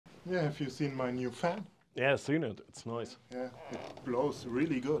Yeah, have you seen my new fan? Yeah, I've seen it. It's nice. Yeah, it blows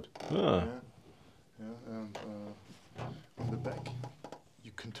really good. Ah. Yeah, and on the back,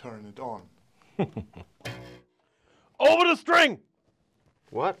 you can turn it on. Over the string!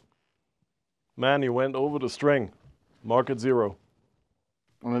 What? Man, you went over the string. Market 0.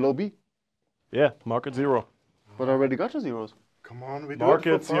 On a low B? Yeah, market 0. But I already got your zeros. Come on, we do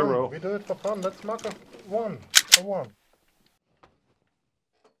Market it for fun. 0. We do it for fun. Let's mark a 1. A 1.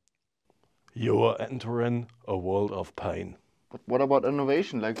 You are entering a world of pain. But what about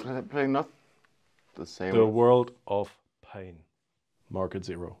innovation? Like playing not the same. The world of pain. Market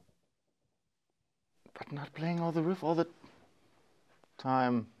 0. But not playing all the riff all the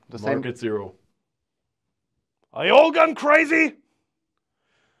time. The same. Market 0. Are you all gone crazy?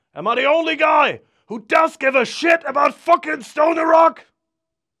 Am I the only guy who does give a shit about fucking Stoner Rock?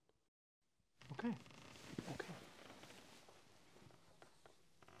 Okay. Okay.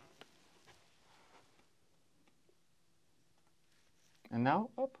 And now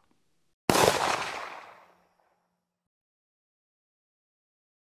up.